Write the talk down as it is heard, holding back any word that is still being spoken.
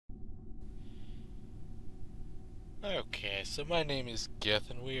Okay, so my name is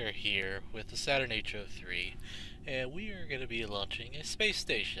Gith, and we are here with the Saturn HO3, and we are going to be launching a space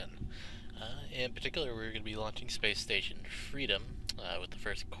station. In particular, we're going to be launching Space Station Freedom, with the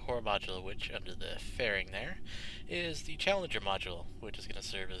first core module, which, under the fairing there, is the Challenger module, which is going to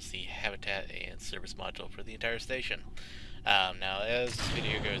serve as the habitat and service module for the entire station. Now, as this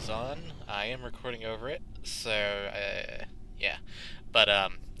video goes on, I am recording over it, so, yeah. But,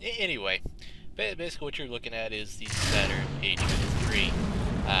 anyway. Basically what you're looking at is the Saturn HO3.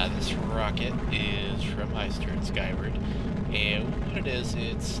 This rocket is from Eyes Turned Skyward, and what it is,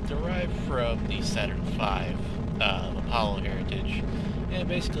 it's derived from the Saturn V of Apollo heritage, and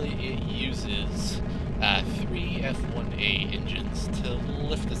basically it uses 3 F1A engines to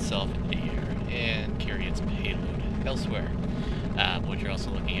lift itself into the air and carry its payload elsewhere. What you're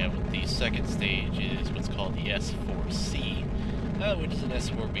also looking at with the second stage is what's called the S4C, which is an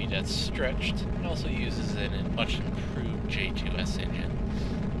S4B that's stretched, and also uses a much improved J2S engine.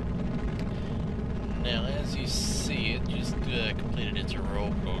 Now, as you see, it just completed its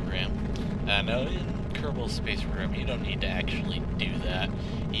roll program. Now, in Kerbal Space Program, you don't need to actually do that.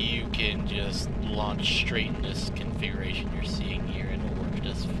 You can just launch straight in this configuration you're seeing here, and it'll work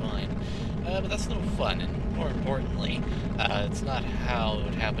just fine. But that's no fun, and more importantly, it's not how it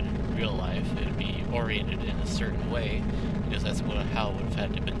would happen in real life. It would be oriented in a certain way, because that's how it would have had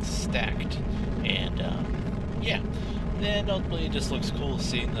to have been stacked. And, yeah. And ultimately it just looks cool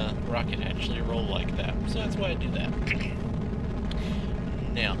seeing the rocket actually roll like that. So that's why I do that.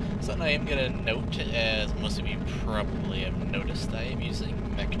 Now, something I am going to note, as most of you probably have noticed, I am using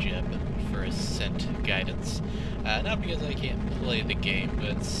MechJeb for ascent guidance. Not because I can't play the game,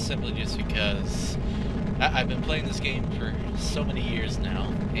 but simply just because I've been playing this game for so many years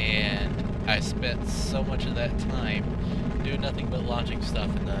now, and I spent so much of that time doing nothing but launching stuff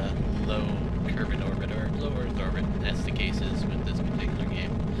in the low Kerbal orbit, or low Earth orbit, as the case is with this particular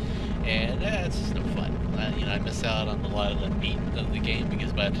game. And it's just no fun. I miss out on a lot of the meat of the game,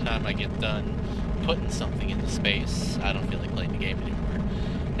 because by the time I get done putting something into space, I don't feel like playing the game anymore.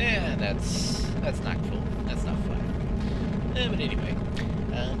 And that's not cool. That's not fun. But anyway,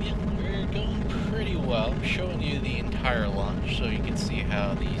 yeah, we're going pretty well. I'm showing you the entire launch so you can see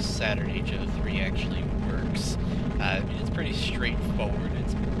how the Saturn HO3 actually works. I mean, it's pretty straightforward.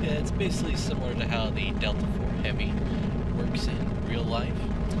 It's basically similar to how the Delta IV Heavy works in real life.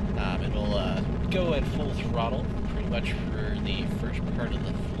 It'll go at full throttle pretty much for the first part of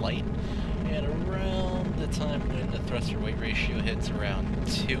the flight, and around the time when the thruster-weight ratio hits around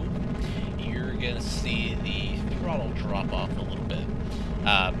 2, you're going to see the throttle drop off a little bit.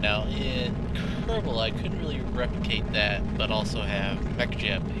 Now, in Kerbal, I couldn't really replicate that, but also have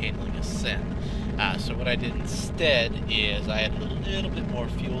MechJeb handling ascent. So what I did instead is I added a little bit more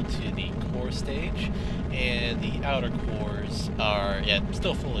fuel to the core stage, and the outer cores are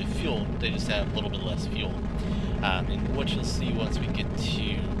still fully fueled, they just have a little bit less fuel. And what you'll see once we get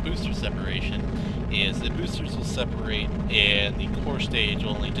to booster separation is the boosters will separate, and the core stage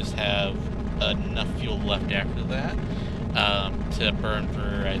will only just have enough fuel left after that to burn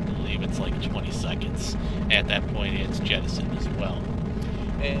for, I believe it's like 20 seconds. At that point, it's jettisoned as well.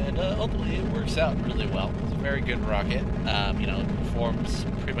 And ultimately, it works out really well. It's a very good rocket. It performs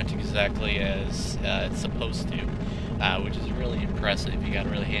pretty much exactly as it's supposed to, which is really impressive. You got to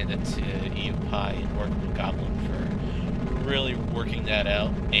really hand it to EFI and Workable Goblin for really working that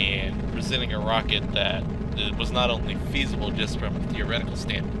out and presenting a rocket that was not only feasible just from a theoretical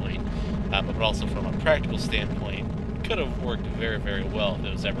standpoint, but also from a practical standpoint, could have worked very, very well if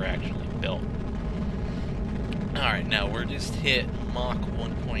it was ever actually built. Alright, now we're just hit Mach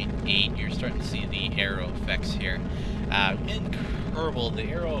 1.8. You're starting to see the aero effects here. In Kerbal, the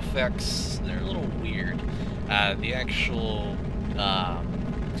aero effects, they're a little weird. The actual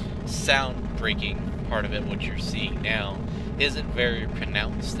sound breaking part of it, what you're seeing now, isn't very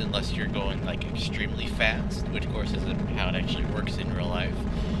pronounced unless you're going like extremely fast, which of course isn't how it actually works in real life.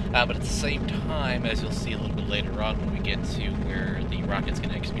 But at the same time, as you'll see a little bit later on when we get to where the rocket's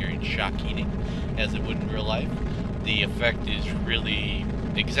going to experience shock heating, as it would in real life, the effect is really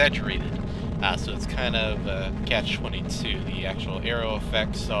exaggerated. So it's kind of catch-22. The actual aero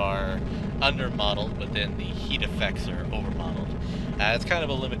effects are under-modeled, but then the heat effects are over-modeled. It's kind of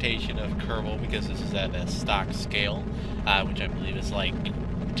a limitation of Kerbal because this is at a stock scale, which I believe is like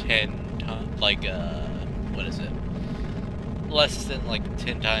 10 times, what is it? Less than like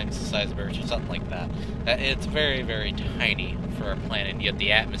 10 times the size of Earth or something like that. It's very, very tiny for our planet, yet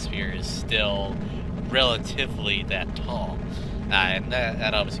the atmosphere is still relatively that tall. And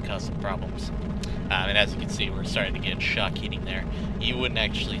that obviously caused some problems. And as you can see, we're starting to get shock heating there. You wouldn't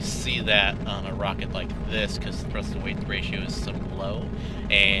actually see that on a rocket like this because the thrust-to-weight ratio is so low.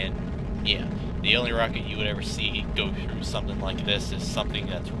 And yeah, the only rocket you would ever see go through something like this is something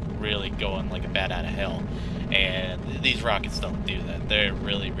that's really going like a bat out of hell. And these rockets don't do that. They're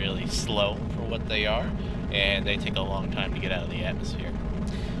really, really slow for what they are, and they take a long time to get out of the atmosphere.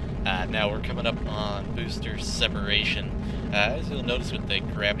 Now we're coming up on booster separation. As you'll notice with the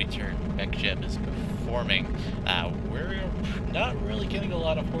gravity turn MechJeb is performing, we're not really getting a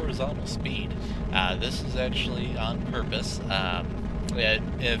lot of horizontal speed. This is actually on purpose.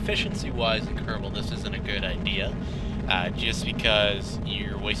 Efficiency-wise in Kerbal, this isn't a good idea, just because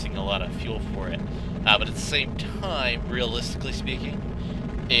you're wasting a lot of fuel for it. But at the same time, realistically speaking,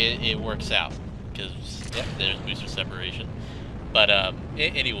 it works out, because, yeah, there's booster separation. But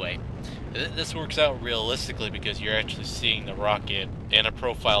anyway, this works out realistically because you're actually seeing the rocket in a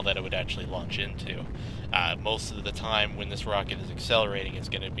profile that it would actually launch into. Most of the time when this rocket is accelerating, it's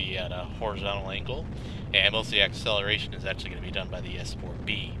going to be at a horizontal angle, and most of the acceleration is actually going to be done by the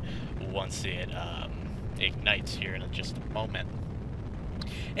S4B once it ignites here in just a moment.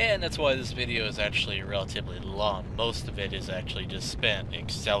 And that's why this video is actually relatively long. Most of it is actually just spent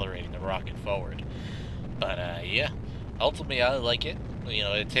accelerating the rocket forward. But yeah, ultimately I like it. You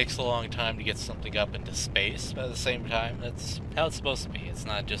know, it takes a long time to get something up into space, but at the same time, that's how it's supposed to be. It's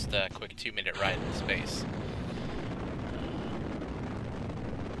not just a quick 2-minute ride into space.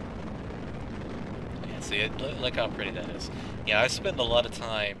 Yeah, see, look how pretty that is. Yeah, I spend a lot of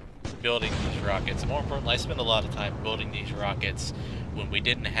time building these rockets. More importantly, I spend a lot of time building these rockets when we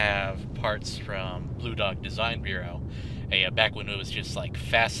didn't have parts from Blue Dog Design Bureau. Back when it was just like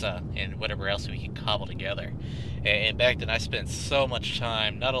FASA and whatever else we could cobble together. And back then I spent so much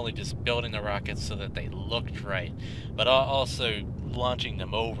time not only just building the rockets so that they looked right, but also launching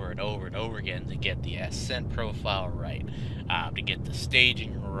them over and over and over again to get the ascent profile right, to get the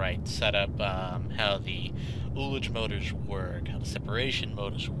staging right, set up how the ullage motors work, how the separation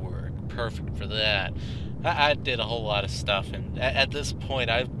motors work, perfect for that. I did a whole lot of stuff, and at this point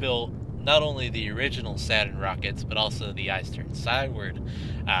I've built not only the original Saturn rockets, but also the Eyes Turned Skyward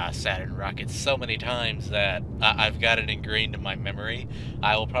Saturn rockets so many times that I've got it ingrained in my memory.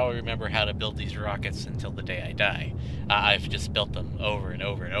 I will probably remember how to build these rockets until the day I die. I've just built them over and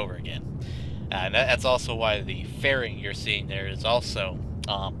over and over again. And that's also why the fairing you're seeing there is also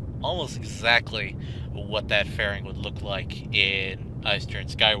almost exactly what that fairing would look like in Eyes Turned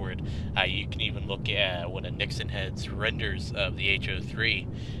Skyward. You can even look at one of Nixon Head's renders of the HO3,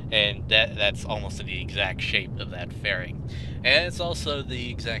 and that's almost the exact shape of that fairing. And it's also the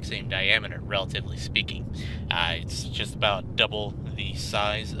exact same diameter, relatively speaking. It's just about double the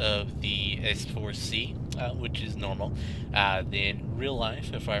size of the S4C, which is normal. In real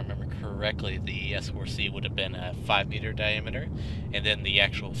life, if I remember correctly, the S4C would have been a 5-meter diameter, and then the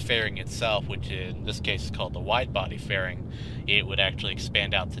actual fairing itself, which in this case is called the wide body fairing, it would actually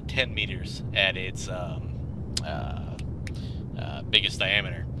expand out to 10 meters at its biggest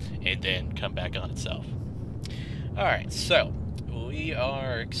diameter, and then come back on itself. Alright, so we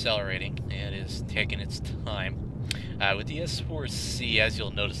are accelerating, and it is taking its time. With the S4C, as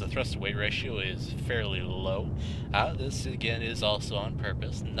you'll notice, the thrust-to-weight ratio is fairly low. This, again, is also on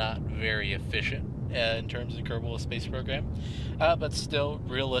purpose, not very efficient in terms of the Kerbal Space Program, but still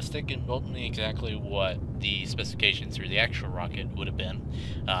realistic and ultimately exactly what the specifications for the actual rocket would have been.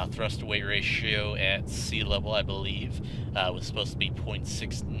 Thrust-to-weight ratio at sea level, I believe, was supposed to be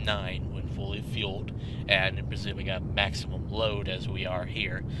 0.69 when fully fueled, and presuming a maximum load as we are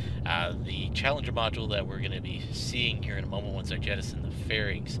here. The Challenger module that we're going to be seeing here in a moment once I jettison the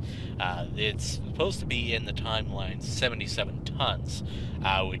fairings, it's supposed to be in the timeline 77 tons,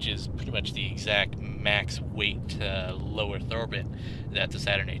 which is pretty much the exact max weight low Earth orbit that the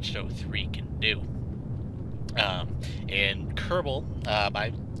Saturn HO3 can do. And Kerbal,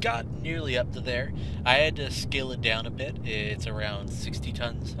 I got nearly up to there. I had to scale it down a bit. It's around 60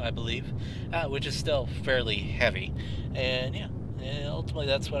 tons, I believe, which is still fairly heavy. And yeah, ultimately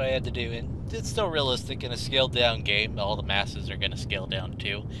that's what I had to do. And it's still realistic in a scaled down game. All the masses are going to scale down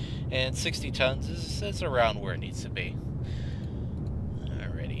too. And 60 tons is around where it needs to be.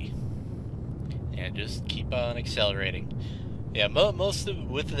 Alrighty. And just keep on accelerating. Yeah, most of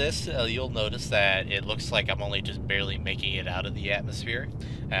with this, you'll notice that it looks like I'm only just barely making it out of the atmosphere,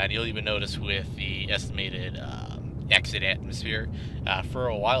 and you'll even notice with the estimated exit atmosphere, for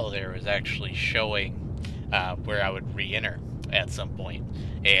a while there was actually showing where I would re-enter at some point,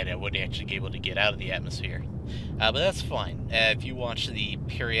 and I wouldn't actually be able to get out of the atmosphere. But that's fine. If you watch the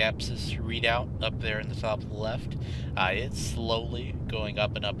periapsis readout up there in the top left, it's slowly going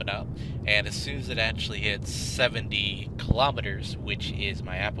up and up and up, and as soon as it actually hits 70 kilometers, which is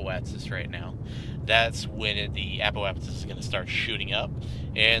my apoapsis right now, that's when the apoapsis is going to start shooting up,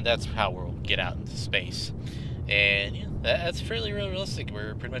 and that's how we'll get out into space. And yeah, that's fairly realistic.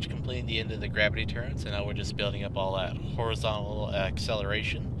 We're pretty much completing the end of the gravity turns, and now we're just building up all that horizontal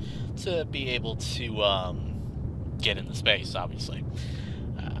acceleration to be able to get into space, obviously.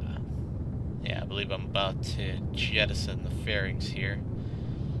 Yeah, I believe I'm about to jettison the fairings here.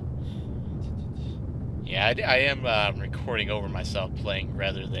 Yeah, I am recording over myself playing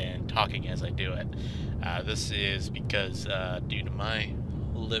rather than talking as I do it. This is because due to my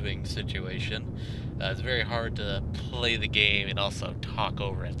living situation, it's very hard to play the game and also talk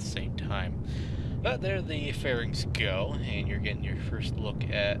over at the same time. But there the fairings go, and you're getting your first look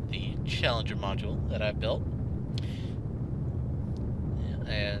at the Challenger module that I built.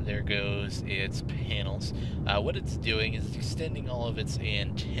 And there goes its panels. What it's doing is extending all of its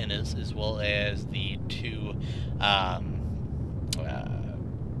antennas as well as the two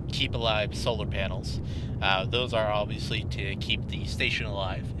keep alive solar panels. Those are obviously to keep the station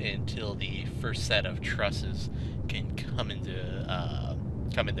alive until the first set of trusses can come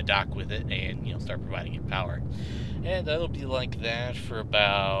into dock with it and start providing it power. And that'll be like that for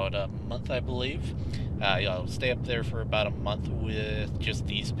about a month, I believe. I'll stay up there for about a month with just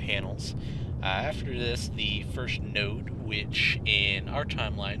these panels. After this, the first node, which in our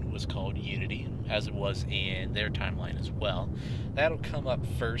timeline was called Unity, as it was in their timeline as well, that'll come up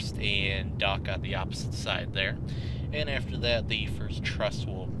first and dock on the opposite side there. And after that, the first truss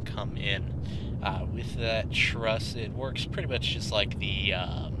will come in. With that truss, it works pretty much just like the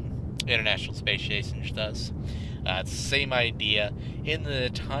International Space Station does. It's the same idea. In the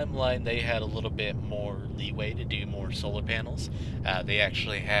timeline, they had a little bit more leeway to do more solar panels. They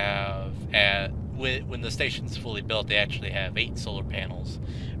actually have, when the station's fully built, they actually have 8 solar panels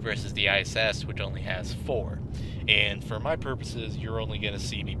versus the ISS, which only has 4. And for my purposes, you're only going to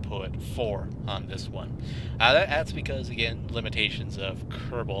see me put 4 on this one. That's because, again, limitations of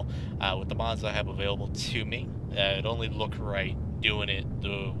Kerbal. With the mods I have available to me, it only look right doing it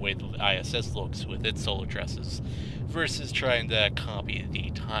the way the ISS looks with its solar trusses versus trying to copy the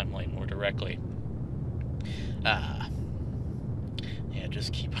timeline more directly. Yeah,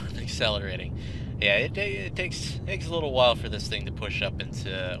 just keep on accelerating. Yeah, it takes a little while for this thing to push up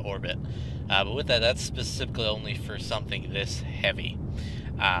into orbit. But with that, that's specifically only for something this heavy.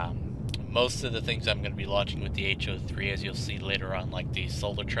 Most of the things I'm going to be launching with the HO3, as you'll see later on, like the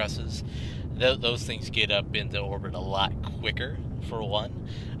solar trusses, those things get up into orbit a lot quicker, for one,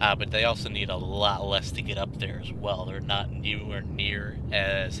 but they also need a lot less to get up there as well. They're not anywhere near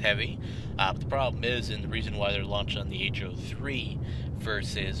as heavy. But the problem is, and the reason why they're launched on the HO3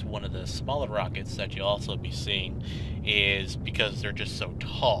 versus one of the smaller rockets that you'll also be seeing, is because they're just so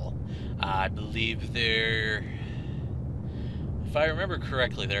tall. I believe they're, if I remember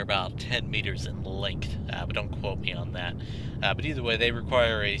correctly, they're about 10 meters in length, but don't quote me on that. But either way, they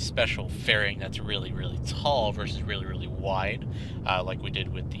require a special fairing that's really, really tall versus really, really wide, like we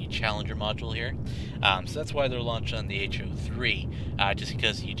did with the Challenger module here. So that's why they're launched on the HO3, just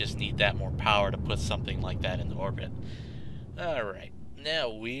because you just need that more power to put something like that into orbit. Alright, now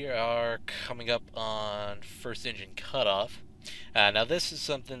we are coming up on first engine cutoff. Now this is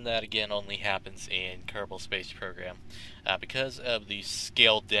something that again only happens in Kerbal Space Program. Because of the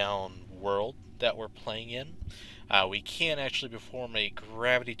scaled down world that we're playing in, we can actually perform a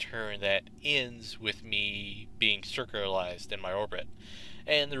gravity turn that ends with me being circularized in my orbit.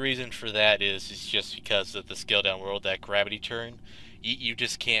 And the reason for that is just because of the scaled down world, that gravity turn, you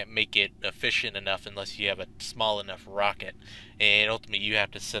just can't make it efficient enough unless you have a small enough rocket. And ultimately you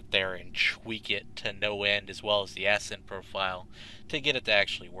have to sit there and tweak it to no end, as well as the ascent profile, to get it to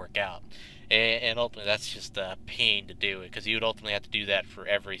actually work out. And ultimately that's just a pain to do it, because you would ultimately have to do that for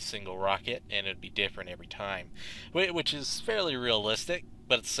every single rocket, and it would be different every time. Which is fairly realistic,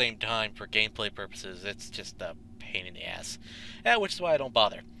 but at the same time, for gameplay purposes, it's just a pain in the ass. Which is why I don't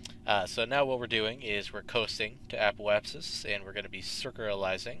bother. So now what we're doing is we're coasting to apoapsis, and we're going to be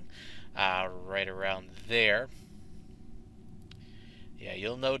circularizing right around there. Yeah,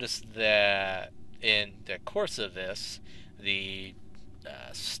 you'll notice that in the course of this, the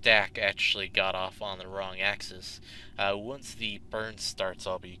stack actually got off on the wrong axis. Once the burn starts,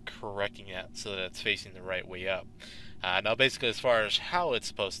 I'll be correcting that so that it's facing the right way up. Now, basically, as far as how it's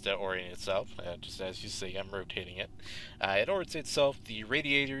supposed to orient itself, just as you see, I'm rotating it. It orients itself. The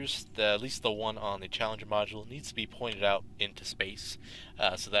radiators, at least the one on the Challenger module, needs to be pointed out into space,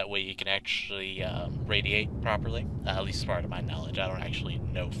 so that way you can actually radiate properly. At least as far as my knowledge, I don't actually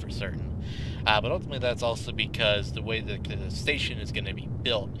know for certain. But ultimately, that's also because the way that the station is going to be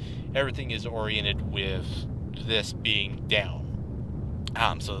built, everything is oriented with this being down.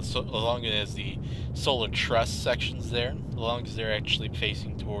 So as long as the solar truss section's there, as long as they're actually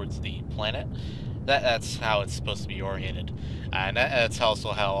facing towards the planet, that's how it's supposed to be oriented. And that's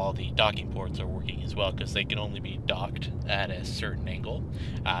also how all the docking ports are working as well, because they can only be docked at a certain angle.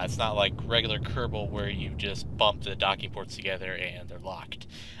 It's not like regular Kerbal where you just bump the docking ports together and they're locked.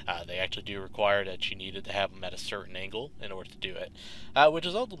 They actually do require that you needed to have them at a certain angle in order to do it, which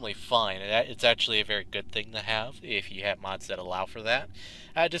is ultimately fine. It's actually a very good thing to have if you have mods that allow for that,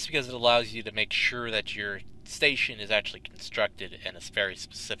 just because it allows you to make sure that your station is actually constructed in a very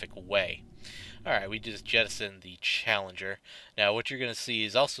specific way. Alright, we just jettisoned the Challenger. Now, what you're going to see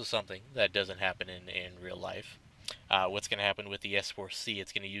is also something that doesn't happen in real life. What's going to happen with the S4C,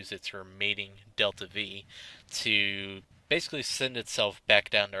 it's going to use its remaining Delta V to basically send itself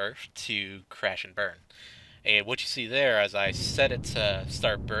back down to Earth to crash and burn. And what you see there, as I set it to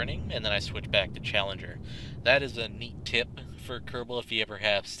start burning, and then I switch back to Challenger. That is a neat tip for Kerbal if you ever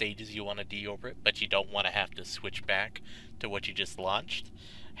have stages you want to deorbit, but you don't want to have to switch back to what you just launched.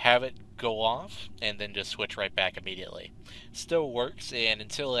 Have it go off, and then just switch right back immediately. Still works, and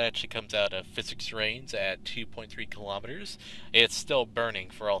until it actually comes out of physics range at 2.3 kilometers, it's still burning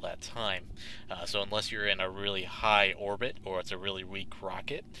for all that time. So unless you're in a really high orbit, or it's a really weak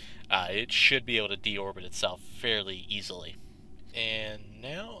rocket, it should be able to deorbit itself fairly easily. And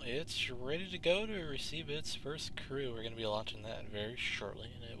now it's ready to go to receive its first crew. We're going to be launching that very shortly,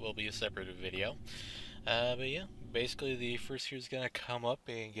 and it will be a separate video. But yeah, basically the first crew is going to come up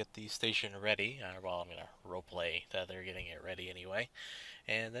and get the station ready. Well, I'm going to roleplay that they're getting it ready anyway.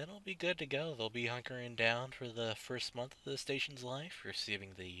 And then it'll be good to go. They'll be hunkering down for the first month of the station's life,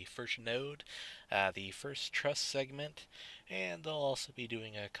 receiving the first node, the first truss segment, and they'll also be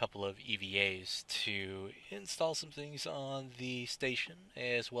doing a couple of EVAs to install some things on the station,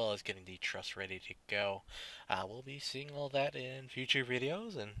 as well as getting the truss ready to go. We'll be seeing all that in future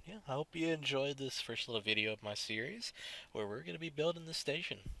videos, and yeah, I hope you enjoyed this first little video of my series, where we're going to be building the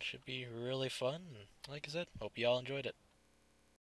station. Should be really fun, and like I said, hope you all enjoyed it.